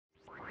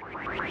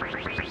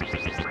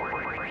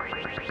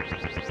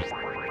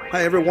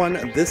Hi everyone,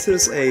 this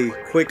is a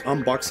quick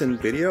unboxing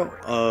video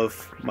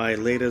of my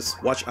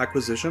latest watch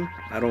acquisition.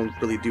 I don't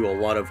really do a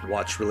lot of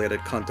watch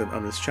related content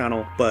on this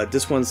channel, but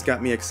this one's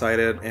got me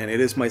excited and it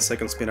is my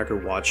second Spinnaker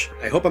watch.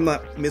 I hope I'm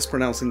not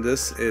mispronouncing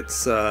this.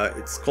 It's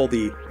called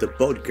the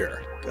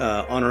Boettger,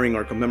 honoring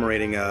or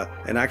commemorating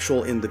an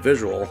actual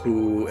individual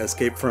who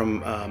escaped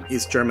from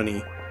East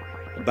Germany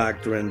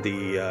back during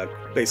the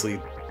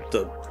basically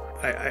the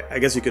I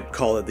guess you could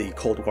call it the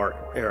Cold War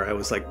era. It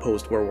was like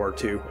post World War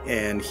II,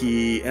 and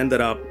he ended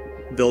up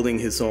building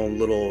his own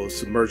little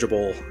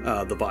submergible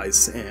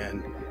device.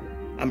 And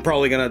I'm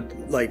probably gonna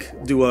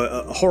like do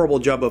a horrible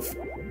job of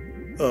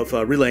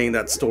relaying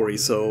that story.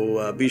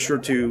 So be sure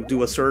to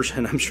do a search,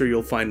 and I'm sure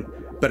you'll find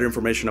better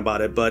information about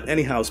it. But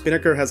anyhow,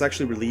 Spinnaker has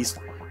actually released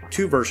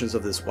two versions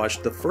of this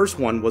watch. The first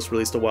one was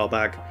released a while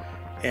back,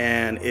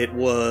 and it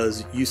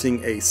was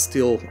using a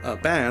steel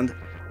band.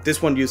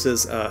 This one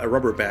uses a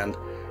rubber band.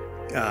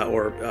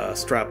 Or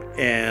strap,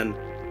 and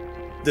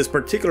this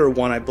particular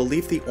one, I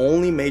believe the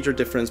only major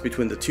difference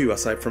between the two,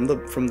 aside from the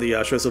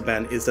Schweizer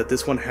band, is that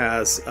this one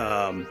has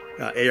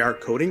AR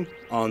coating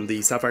on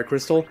the sapphire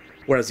crystal,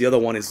 whereas the other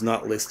one is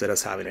not listed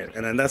as having it.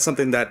 And then that's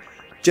something that,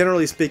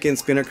 generally speaking,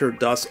 Spinnaker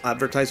does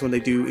advertise when they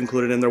do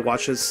include it in their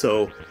watches.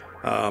 So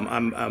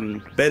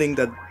I'm betting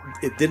that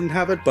it didn't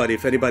have it, but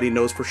if anybody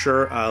knows for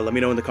sure, let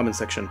me know in the comment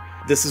section.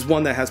 This is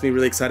one that has me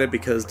really excited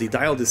because the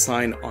dial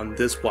design on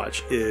this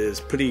watch is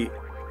pretty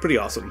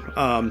awesome.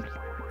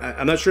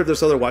 I'm not sure if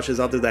there's other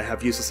watches out there that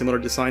have used a similar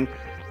design,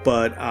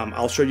 but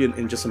I'll show you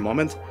in just a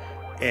moment.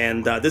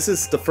 And this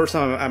is the first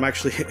time I'm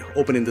actually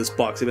opening this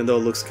box, even though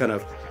it looks kind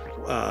of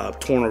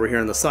torn over here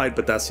on the side,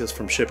 but that's just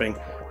from shipping.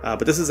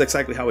 But this is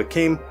exactly how it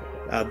came.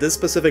 This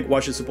specific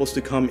watch is supposed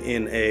to come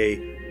in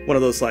one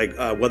of those like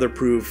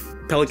weatherproof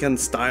Pelican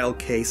style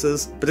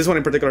cases, but this one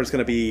in particular is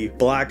going to be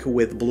black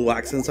with blue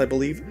accents, I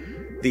believe.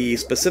 The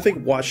specific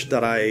watch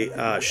that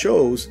I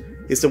chose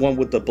is the one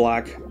with the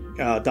black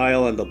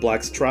dial and the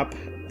black strap.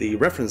 The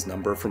reference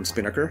number from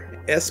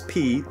Spinnaker,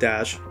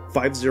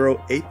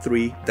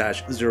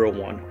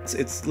 SP-5083-01.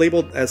 It's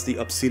labeled as the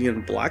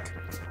Obsidian Black.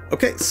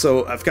 Okay,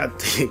 so I've got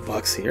the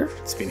box here.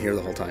 It's been here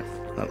the whole time.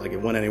 Not like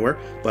it went anywhere.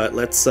 But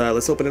let's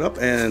open it up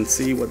and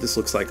see what this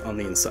looks like on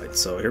the inside.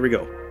 So here we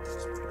go.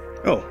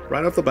 Oh,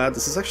 right off the bat,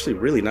 this is actually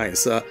really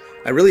nice. I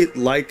really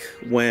like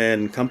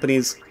when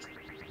companies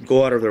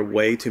go out of their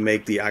way to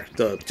make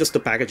just the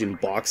packaging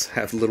box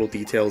have little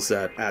details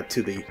that add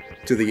to the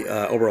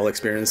overall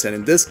experience. And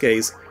in this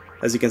case,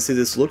 as you can see,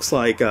 this looks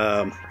like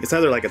it's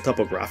either like a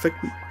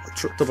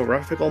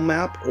topographical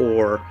map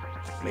or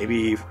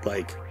maybe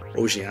like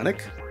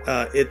oceanic.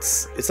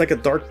 It's like a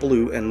dark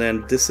blue, and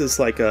then this is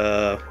like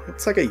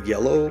it's like a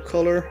yellow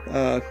color,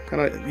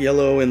 kind of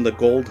yellow in the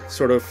gold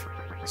sort of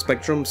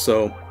spectrum.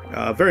 So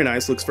very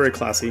nice, looks very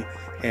classy,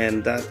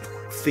 and that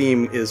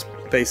theme is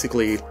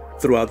basically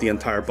throughout the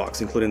entire box,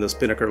 including the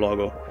Spinnaker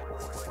logo.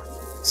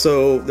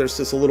 So there's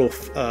just a little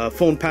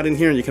foam pad in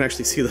here, and you can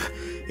actually see the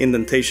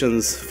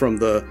indentations from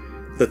the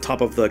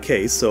top of the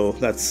case. So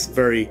that's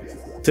very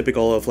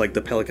typical of like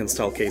the Pelican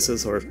style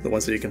cases, or the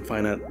ones that you can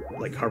find at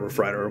like Harbor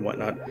Freight or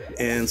whatnot.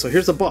 And so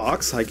here's the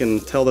box. I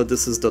can tell that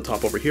this is the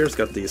top over here. It's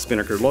got the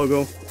Spinnaker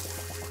logo.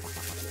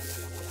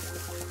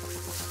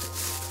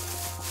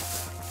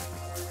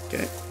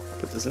 Okay,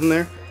 put this in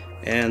there,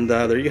 and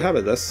there you have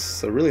it.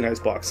 That's a really nice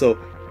box. So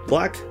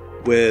black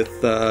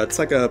with it's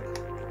like a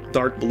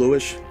dark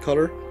bluish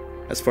color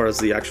as far as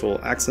the actual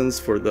accents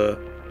for the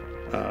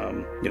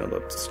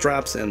the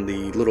straps and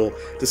the little,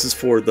 this is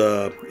for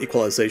the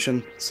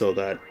equalization, so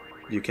that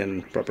you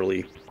can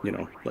properly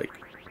like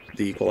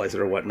the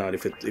equalizer or whatnot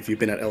if you've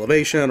been at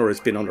elevation or it's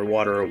been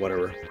underwater or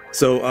whatever.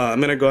 So I'm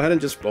gonna go ahead and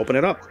just open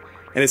it up,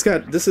 and it's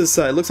got, this is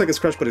it looks like it's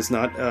crushed, but it's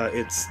not.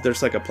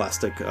 There's like a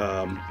plastic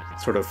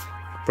sort of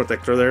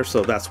protector there,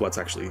 so that's what's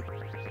actually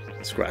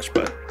scratched.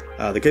 But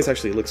the case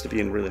actually looks to be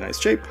in really nice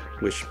shape,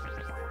 which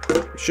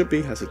it should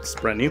be, as it's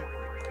brand new.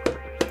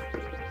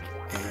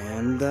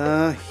 And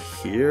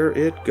here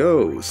it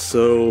goes.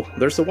 So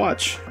there's the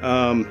watch.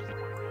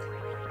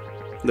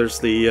 There's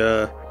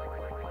the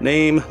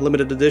name,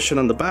 limited edition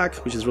on the back,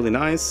 which is really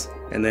nice.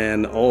 And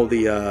then all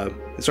the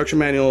instruction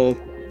manual,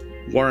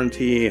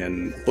 warranty,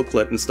 and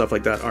booklet and stuff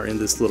like that are in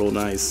this little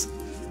nice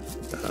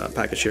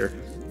package here.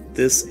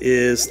 This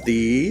is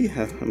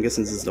I'm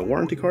guessing this is the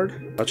warranty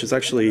card. Watch is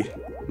actually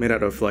made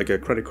out of like a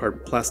credit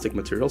card plastic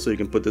material, so you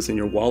can put this in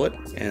your wallet.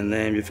 And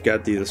then you've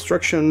got the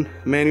instruction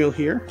manual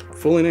here,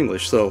 full in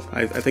English. So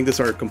I think these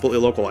are completely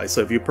localized.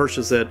 So if you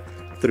purchase it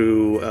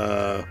through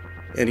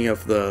any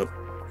of the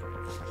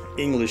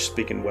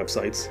English-speaking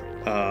websites,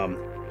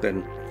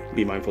 then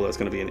be mindful that's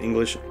going to be in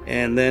English.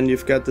 And then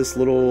you've got this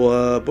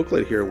little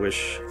booklet here,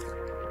 which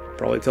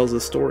probably tells the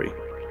story.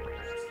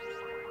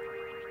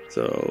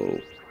 So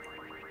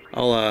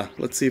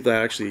let's see if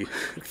that actually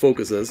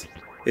focuses.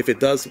 If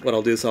it does, what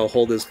I'll do is I'll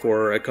hold this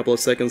for a couple of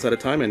seconds at a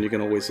time, and you can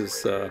always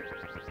just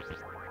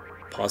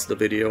pause the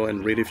video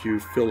and read if you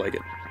feel like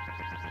it.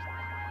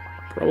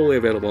 Probably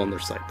available on their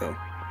site though.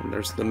 And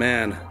there's the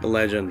man, the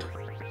legend,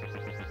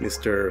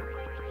 Mr.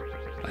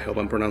 I hope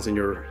I'm pronouncing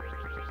your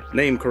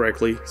name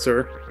correctly,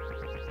 sir.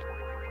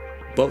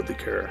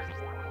 Boettger.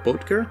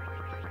 Boettger?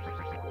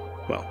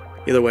 Well,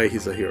 either way,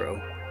 he's a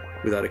hero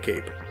without a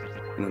cape.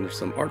 And then there's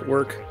some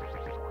artwork.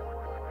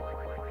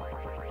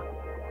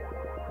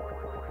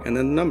 And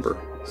then number.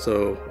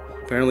 So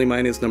apparently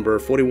mine is number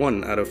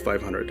 41 out of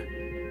 500.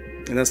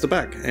 And that's the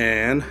back.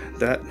 And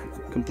that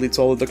completes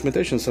all the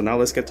documentation. So now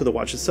let's get to the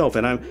watch itself.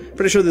 And I'm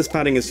pretty sure this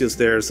padding is just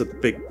there. It's a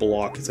big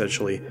block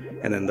essentially.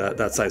 And then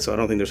that side. So I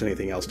don't think there's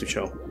anything else to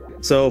show.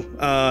 So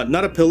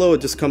not a pillow.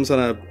 It just comes on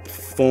a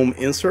foam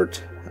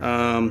insert.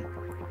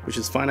 Which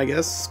is fine, I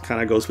guess.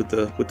 Kind of goes with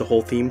the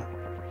whole theme.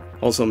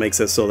 Also makes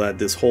it so that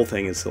this whole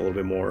thing is a little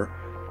bit more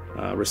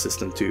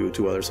resistant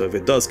to others. So if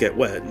it does get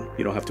wet,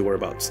 you don't have to worry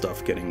about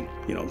stuff getting,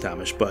 you know,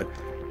 damaged. But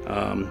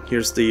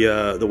here's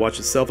the watch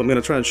itself. I'm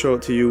gonna try and show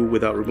it to you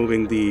without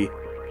removing the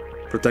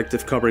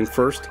protective covering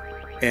first.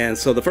 And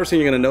so the first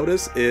thing you're gonna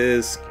notice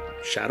is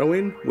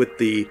shadowing with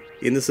the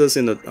indices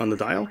on the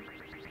dial,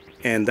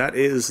 and that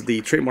is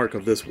the trademark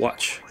of this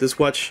watch. This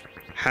watch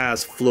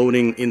has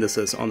floating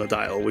indices on the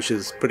dial, which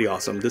is pretty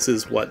awesome. This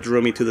is what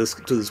drew me to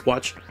this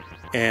watch,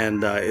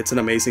 and it's an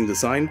amazing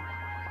design.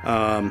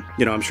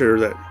 You know, I'm sure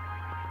that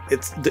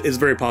it's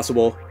very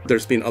possible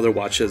there's been other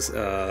watches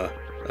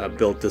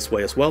built this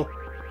way as well,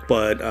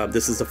 but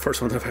this is the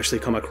first one that I've actually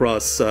come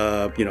across,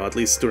 you know, at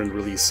least during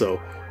release.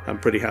 So I'm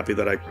pretty happy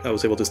that I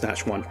was able to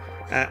snatch one.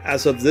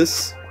 As of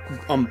this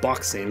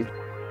unboxing,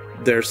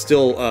 there's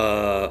still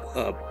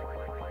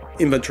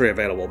inventory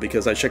available,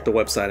 because I checked the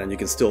website and you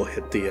can still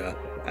hit the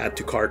add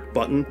to cart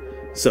button.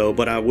 So,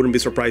 but I wouldn't be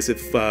surprised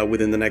if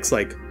within the next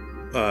like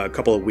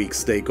couple of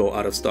weeks they go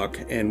out of stock,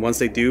 and once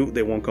they do,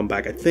 they won't come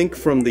back. I think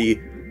from the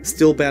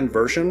steel band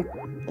version,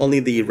 only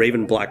the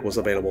Raven Black was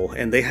available,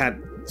 and they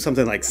had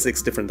something like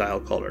 6 different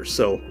dial colors.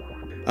 So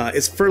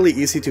it's fairly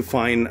easy to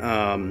find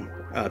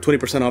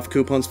 20% off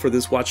coupons for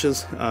these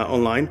watches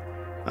online,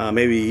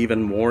 maybe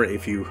even more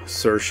if you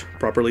search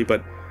properly.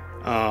 But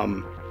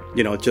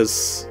you know,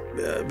 just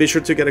be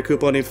sure to get a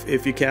coupon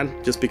if you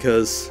can, just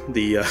because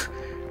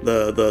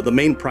the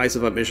main price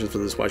of admission for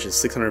this watch is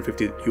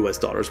 $650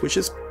 US, which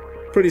is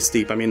pretty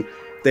steep. I mean,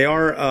 they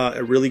are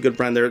a really good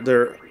brand.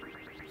 They're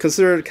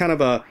considered kind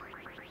of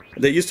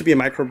they used to be a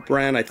micro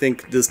brand, I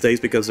think, these days,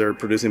 because they're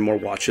producing more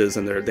watches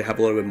and they have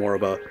a little bit more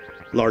of a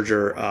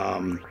larger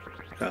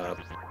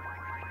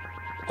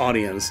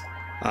audience.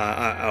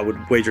 I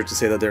would wager to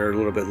say that they're a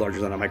little bit larger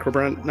than a micro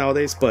brand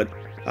nowadays, but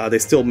they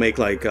still make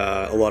like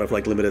a lot of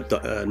like limited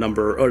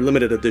number or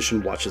limited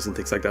edition watches and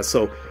things like that.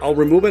 So I'll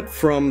remove it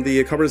from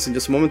the covers in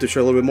just a moment to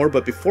show a little bit more.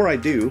 But before I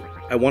do,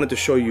 I wanted to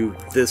show you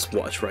this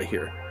watch right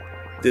here.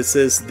 This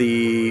is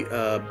the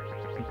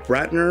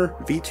Bradner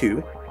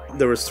V2.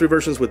 There was 3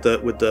 versions with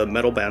the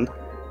metal band,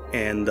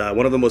 and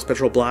one of them was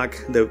petrol black.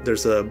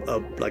 There's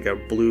like a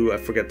blue, I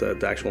forget the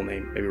actual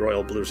name, maybe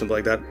royal blue or something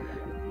like that.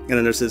 And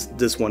then there's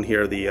this one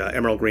here, the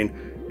emerald green.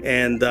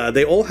 And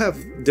they all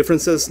have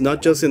differences,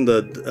 not just in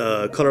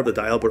the color of the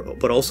dial,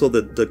 but also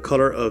the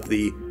color of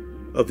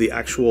the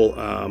actual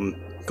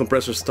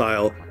compressor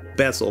style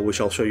bezel,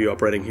 which I'll show you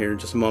operating here in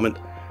just a moment.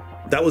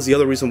 That was the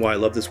other reason why I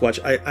love this watch.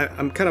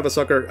 I'm kind of a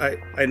sucker.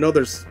 I know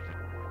there's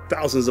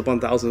thousands upon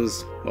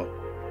thousands, well,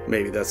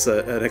 maybe that's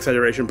an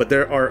exaggeration, but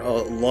there are a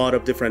lot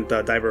of different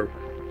diver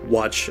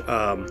watch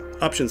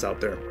options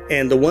out there,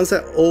 and the ones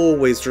that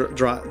always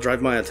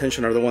drive my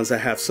attention are the ones that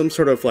have some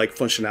sort of like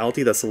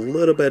functionality that's a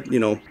little bit, you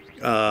know,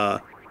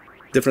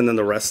 different than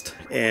the rest,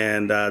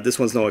 and this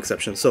one's no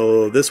exception.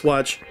 So this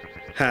watch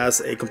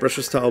has a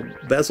compressor style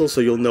bezel,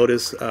 so you'll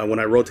notice when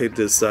I rotate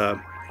this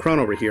crown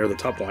over here, the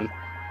top one,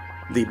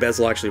 the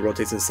bezel actually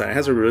rotates inside. It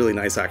has a really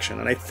nice action,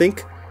 and I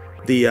think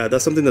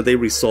that's something that they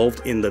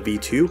resolved in the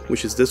V2,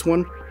 which is this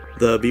one.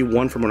 The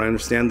V1, from what I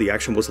understand, the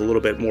action was a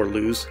little bit more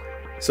loose.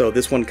 So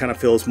this one kind of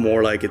feels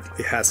more like it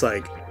has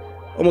like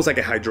almost like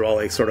a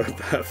hydraulic sort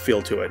of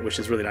feel to it, which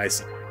is really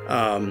nice.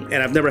 And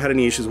I've never had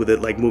any issues with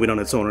it like moving on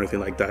its own or anything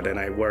like that, and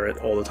I wear it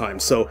all the time.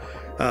 So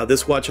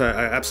this watch, I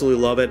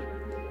absolutely love it,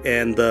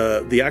 and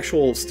the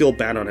actual steel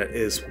band on it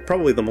is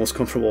probably the most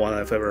comfortable one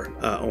I've ever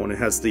owned. It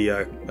has the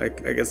I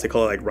guess they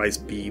call it like rice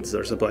beads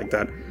or something like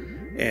that,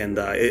 and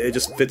it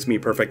just fits me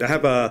perfect. I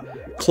have a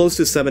close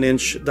to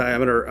 7-inch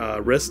diameter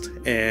wrist,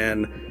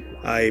 and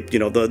you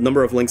know, the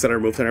number of links that I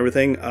removed and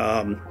everything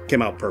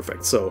came out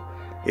perfect. So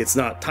it's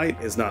not tight,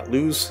 it's not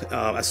loose.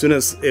 As soon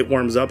as it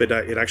warms up,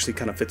 it actually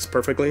kind of fits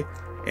perfectly.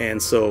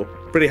 And so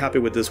pretty happy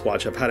with this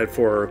watch. I've had it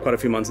for quite a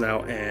few months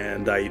now,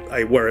 and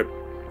I wear it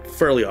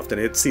fairly often.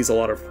 It sees a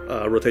lot of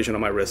rotation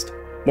on my wrist,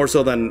 more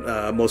so than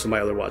most of my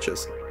other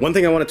watches. One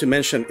thing I wanted to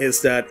mention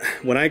is that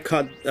when I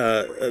caught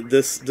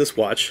this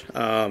watch,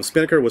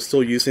 Spinnaker was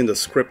still using the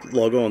script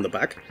logo on the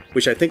back,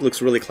 which I think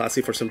looks really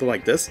classy for something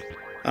like this.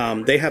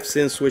 They have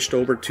since switched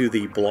over to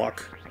the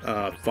block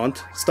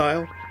font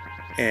style,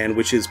 and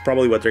which is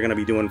probably what they're going to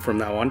be doing from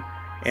now on.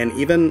 And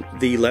even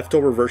the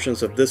leftover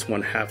versions of this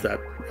one have that,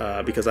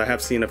 because I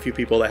have seen a few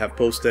people that have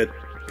posted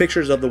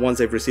pictures of the ones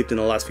they've received in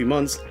the last few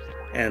months,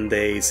 and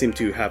they seem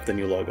to have the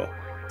new logo.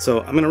 So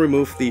I'm going to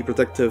remove the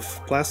protective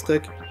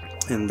plastic,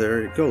 And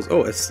there it goes.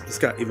 Oh, it's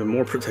got even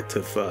more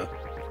protective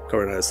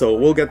cover on it. So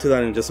we'll get to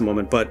that in just a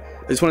moment, but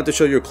I just wanted to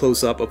show you a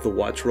close-up of the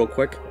watch real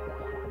quick,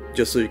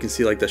 just so you can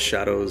see like the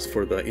shadows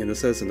for the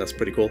indices, and that's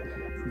pretty cool.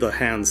 The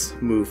hands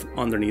move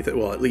underneath it.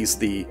 Well, at least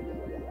the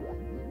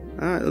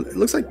it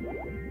looks like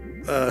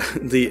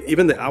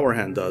even the hour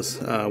hand does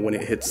when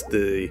it hits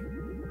the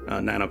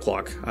 9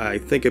 o'clock. I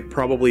think it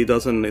probably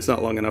doesn't. It's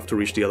not long enough to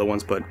reach the other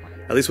ones, but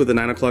at least with the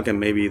 9 o'clock and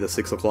maybe the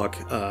 6 o'clock,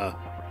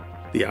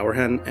 the hour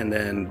hand, and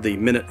then the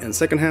minute and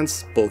second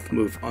hands both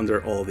move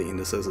under all the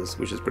indices,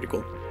 which is pretty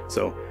cool.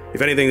 So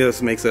if anything,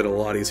 this makes it a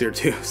lot easier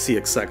to see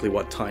exactly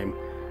what time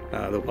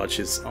the watch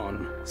is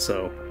on.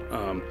 So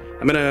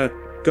I'm gonna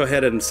go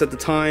ahead and set the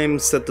time,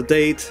 set the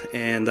date,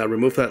 and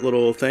remove that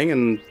little thing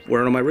and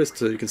wear it on my wrist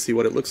so you can see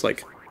what it looks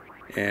like.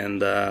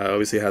 And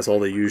obviously it has all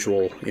the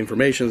usual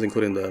information,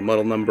 including the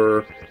model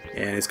number,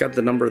 and it's got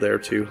the number there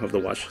too of the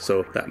watch,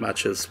 so that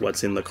matches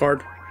what's in the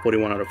card,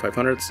 41 out of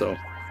 500. So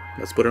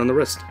let's put it on the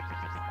wrist.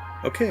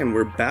 Okay, and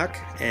we're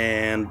back,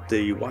 and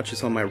the watch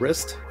is on my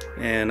wrist,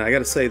 and I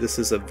gotta say, this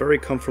is a very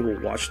comfortable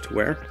watch to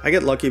wear. I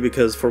get lucky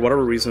because for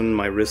whatever reason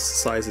my wrist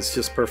size is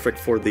just perfect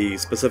for the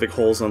specific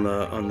holes on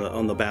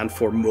the band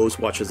for most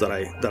watches that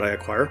I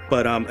acquire.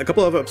 But a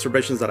couple of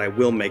observations that I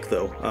will make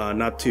though,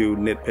 not to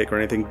nitpick or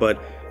anything,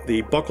 but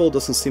the buckle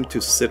doesn't seem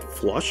to sit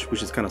flush,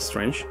 which is kind of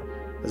strange,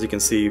 as you can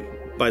see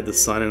by the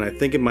sun, and I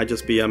think it might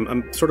just be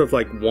I'm sort of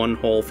like one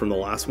hole from the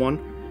last one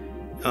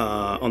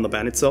on the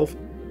band itself,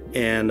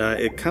 and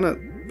it kind of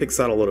picks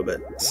out a little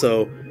bit.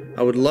 So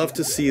I would love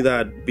to see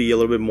that be a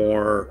little bit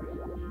more,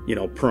 you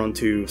know, prone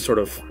to sort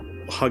of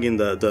hugging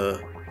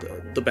the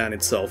band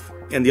itself.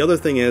 And the other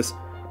thing is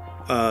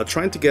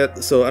trying to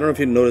get, so I don't know if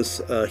you notice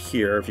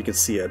here, if you can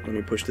see it, let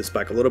me push this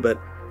back a little bit,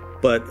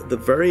 but the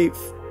very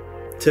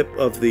tip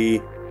of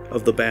the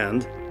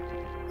band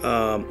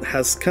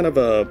has kind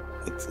of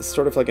it's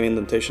sort of like an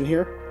indentation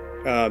here,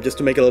 just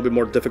to make it a little bit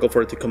more difficult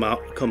for it to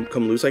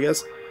come loose, I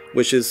guess,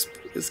 which is,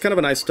 it's kind of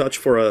a nice touch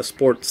for a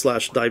sport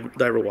slash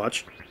diver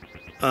watch.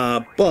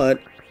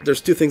 But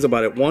there's two things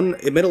about it. One,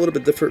 it made it a little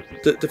bit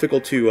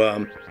difficult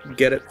to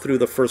get it through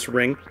the first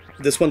ring.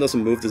 This one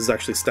doesn't move, this is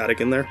actually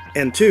static in there.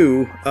 And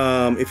two,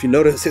 if you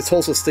notice, it's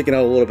also sticking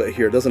out a little bit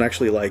here. It doesn't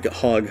actually like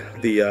hug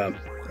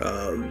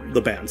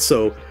the band.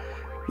 So,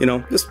 you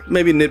know, just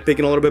maybe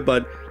nitpicking a little bit,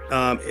 but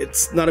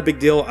it's not a big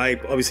deal. I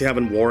obviously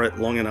haven't wore it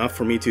long enough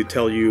for me to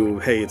tell you,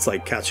 hey, it's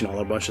like catching all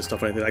a bunch of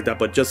stuff or anything like that,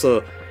 but just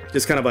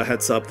kind of a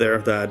heads up there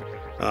that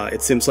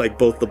it seems like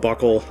both the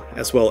buckle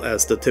as well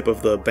as the tip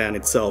of the band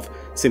itself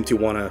seem to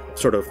want to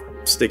sort of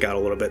stick out a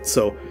little bit.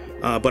 So,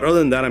 but other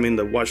than that, I mean,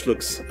 the watch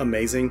looks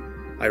amazing.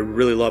 I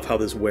really love how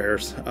this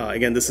wears.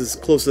 Again, this is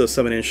close to a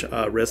 7-inch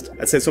wrist.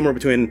 I'd say somewhere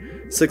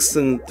between 6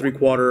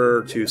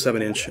 3/4 to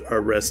 7-inch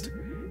wrist.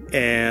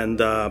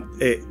 And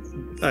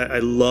I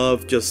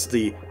love just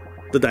the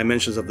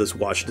dimensions of this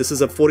watch. This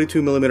is a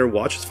 42mm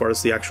watch as far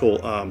as the actual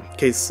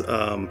case,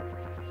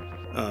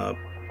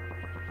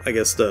 I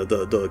guess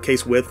the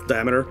case width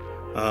diameter.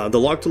 The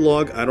log to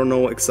log, I don't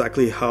know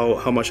exactly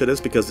how much it is,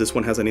 because this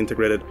one has an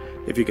integrated,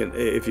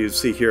 if you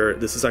see here,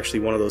 this is actually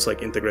one of those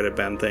like integrated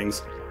band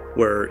things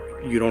where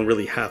you don't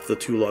really have the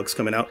two lugs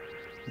coming out,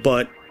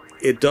 but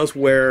it does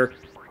wear,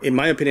 in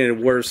my opinion,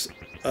 it wears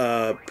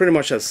pretty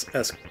much as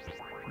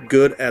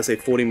good as a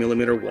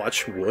 40mm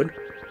watch would.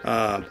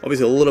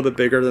 Obviously a little bit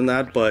bigger than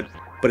that, but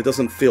it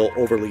doesn't feel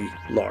overly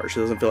large.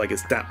 It doesn't feel like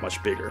it's that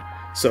much bigger.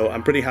 So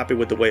I'm pretty happy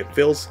with the way it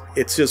feels.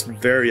 It's just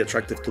very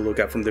attractive to look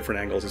at from different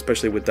angles,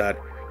 especially with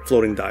that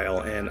floating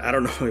dial. And I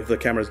don't know if the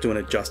camera's doing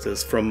it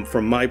justice. From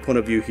my point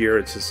of view here,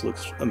 it just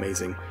looks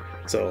amazing.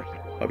 So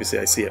obviously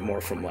I see it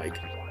more from like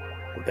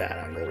that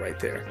angle right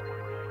there.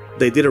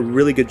 They did a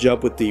really good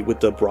job with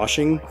the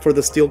brushing for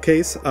the steel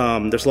case.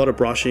 There's a lot of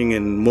brushing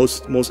in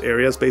most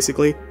areas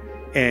basically,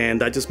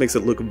 and that just makes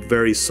it look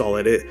very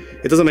solid.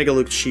 It doesn't make it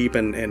look cheap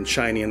and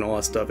shiny and all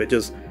that stuff. It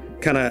just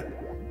kind of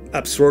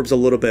absorbs a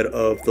little bit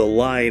of the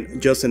light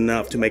just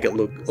enough to make it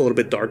look a little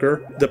bit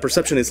darker. The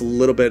perception is a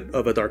little bit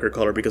of a darker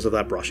color because of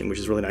that brushing, which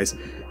is really nice.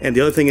 And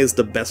the other thing is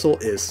the bezel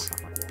is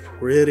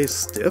pretty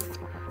stiff,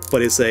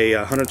 but it's a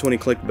 120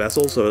 click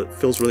bezel, so it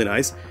feels really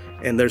nice.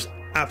 And there's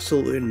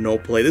absolutely no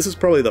play. This is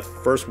probably the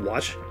first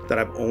watch that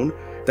I've owned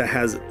that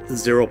has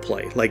zero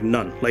play, like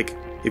none. Like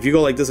if you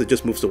go like this, it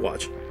just moves the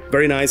watch.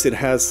 Very nice. It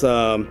has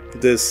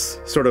this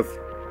sort of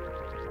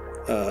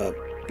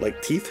like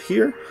teeth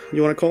here,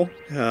 you want to call,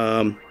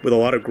 with a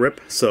lot of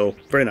grip. So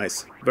very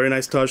nice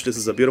touch. This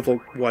is a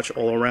beautiful watch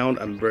all around.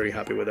 I'm very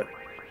happy with it.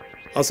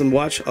 Awesome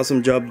watch,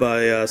 awesome job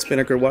by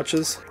Spinnaker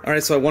watches.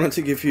 Alright, so I wanted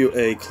to give you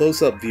a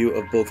close-up view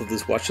of both of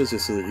these watches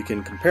just so that you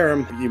can compare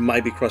them. You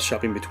might be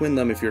cross-shopping between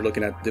them if you're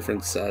looking at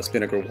different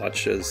Spinnaker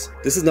watches.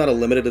 This is not a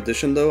limited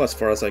edition though, as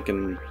far as I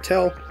can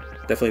tell.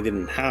 Definitely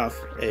didn't have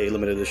a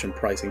limited edition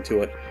pricing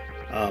to it.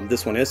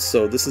 This one is,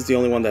 so this is the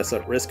only one that's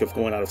at risk of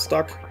going out of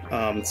stock.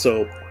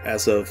 So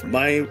as of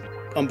my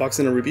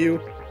unboxing and review,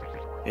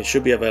 it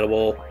should be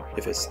available.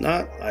 If it's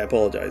not, I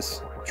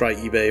apologize. try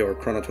eBay or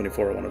Chrono24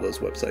 or one of those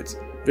websites.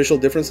 Visual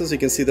differences, you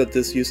can see that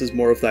this uses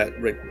more of that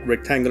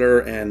rectangular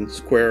and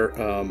square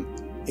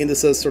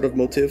indices sort of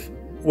motif,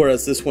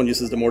 whereas this one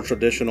uses the more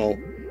traditional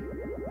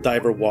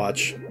diver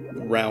watch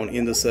round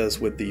indices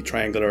with the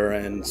triangular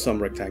and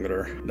some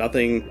rectangular.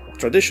 Nothing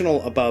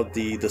traditional about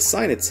the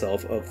design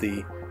itself of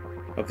the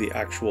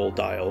actual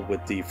dial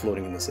with the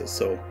floating indices,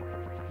 so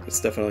it's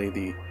definitely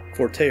the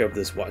forte of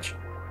this watch.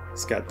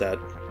 It's got that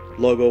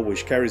logo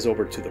which carries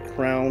over to the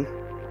crown.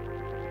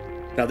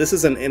 Now this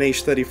is an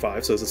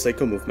NH35, so it's a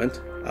Seiko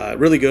movement.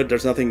 Really good,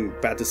 there's nothing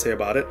bad to say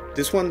about it.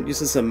 This one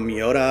uses a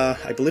Miota,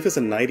 I believe it's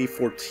a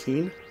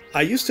 9014.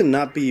 I used to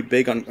not be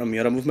big on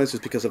Miota movements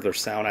just because of their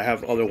sound. I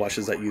have other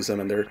watches that use them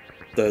and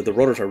the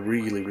rotors are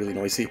really, really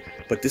noisy.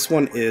 But this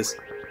one is,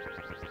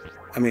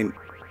 I mean,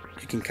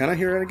 you can kind of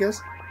hear it, I guess,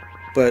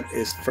 but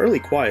it's fairly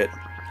quiet.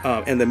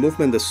 And the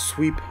movement, the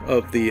sweep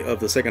of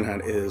the second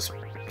hand is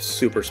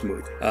super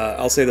smooth.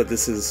 I'll say that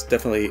this is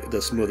definitely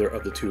the smoother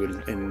of the two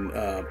in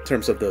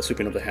terms of the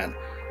sweeping of the hand.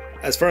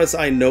 As far as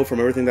I know from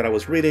everything that I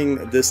was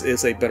reading, this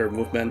is a better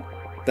movement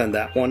than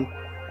that one.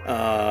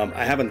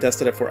 I haven't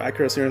tested it for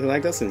accuracy or anything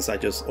like that since I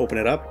just opened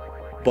it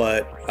up,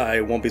 but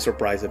I won't be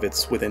surprised if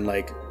it's within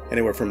like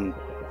anywhere from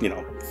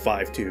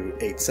 5 to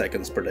 8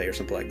 seconds per day or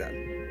something like that.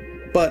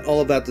 But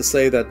all of that to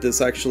say that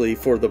this actually,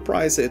 for the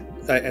price,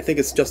 I think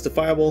it's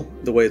justifiable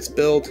the way it's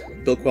built.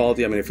 Build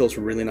quality, I mean, it feels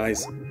really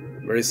nice,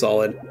 very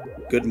solid,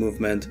 good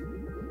movement,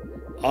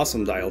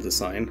 awesome dial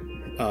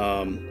design.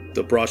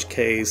 The brush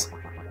case,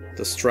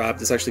 the strap,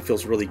 this actually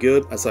feels really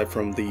good, aside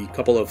from the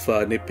couple of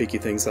nitpicky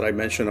things that I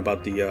mentioned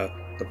about the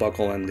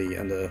buckle and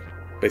the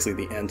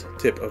basically the end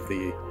tip of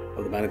the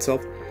band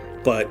itself.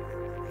 But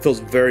it feels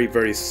very,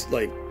 very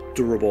like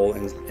durable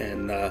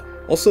and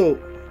also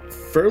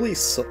fairly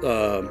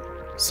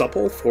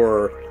supple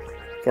for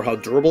how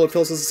durable it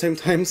feels at the same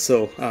time.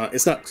 So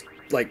it's not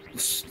like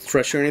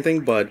stretchy or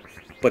anything, but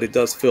it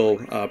does feel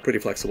pretty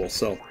flexible.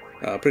 So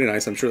pretty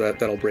nice. I'm sure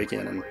that'll break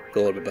in and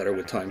feel a little bit better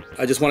with time.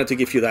 I just wanted to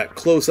give you that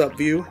close-up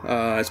view,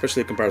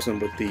 especially in comparison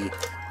with the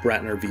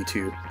Bradner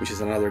V2, which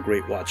is another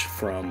great watch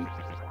from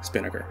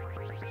Spinnaker.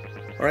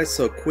 Alright,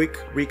 so quick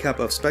recap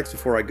of specs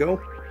before I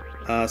go.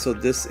 So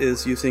this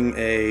is using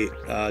a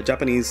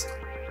Japanese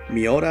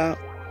Miota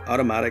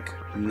automatic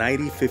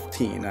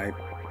 9015. I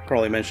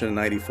probably mentioned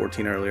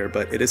 9014 earlier,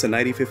 but it is a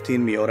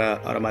 9015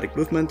 Miota automatic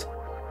movement.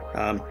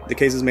 The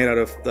case is made out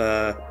of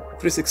the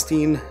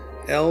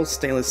 316L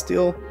stainless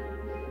steel.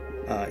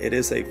 It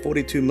is a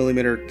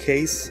 42mm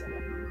case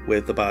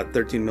with about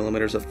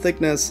 13mm of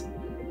thickness,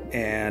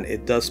 and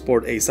it does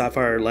sport a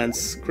sapphire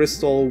lens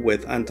crystal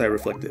with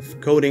anti-reflective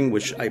coating,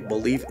 which I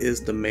believe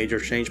is the major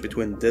change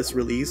between this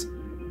release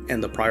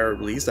and the prior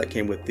release that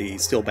came with the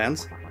steel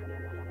bands.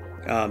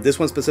 This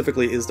one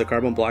specifically is the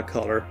carbon black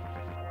color,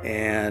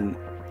 and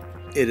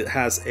it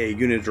has a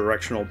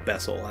unidirectional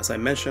bezel, as I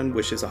mentioned,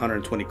 which is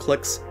 120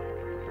 clicks,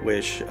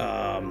 which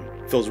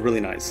feels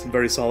really nice,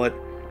 very solid.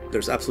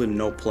 There's absolutely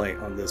no play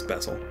on this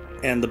bezel.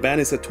 And the band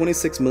is a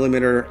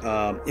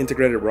 26mm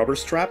integrated rubber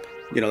strap.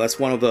 That's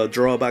one of the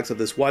drawbacks of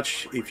this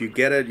watch. If you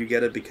get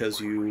it because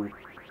you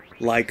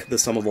like the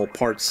summable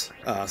parts,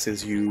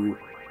 since you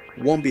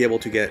won't be able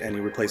to get any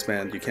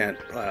replacement. You can't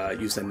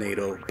use a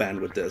NATO band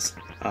with this.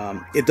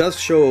 It does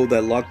show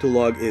that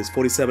log-to-log is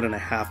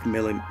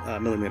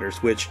 47.5 millimeters,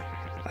 which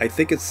I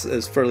think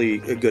is fairly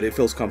good. It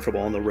feels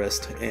comfortable on the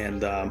wrist,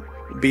 and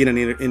being an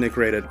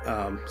integrated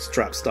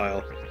strap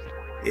style,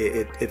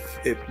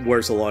 it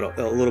wears a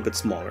little bit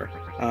smaller.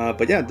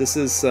 But yeah, this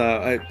is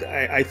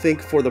I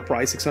think for the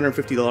price,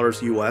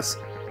 $650 US,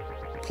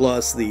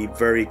 plus the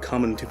very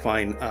common to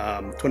find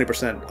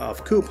 20%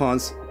 off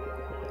coupons.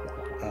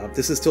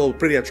 This is still a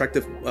pretty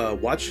attractive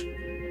watch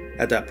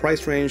at that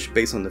price range,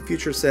 based on the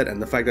feature set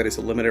and the fact that it's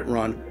a limited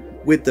run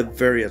with the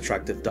very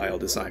attractive dial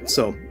design.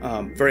 So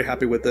very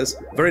happy with this.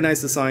 Very nice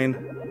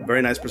design,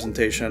 very nice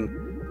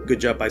presentation. Good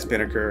job by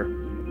Spinnaker.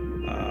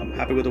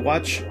 Happy with the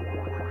watch.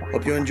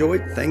 Hope you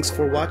enjoyed. Thanks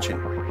for watching.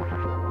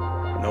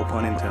 No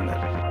pun intended.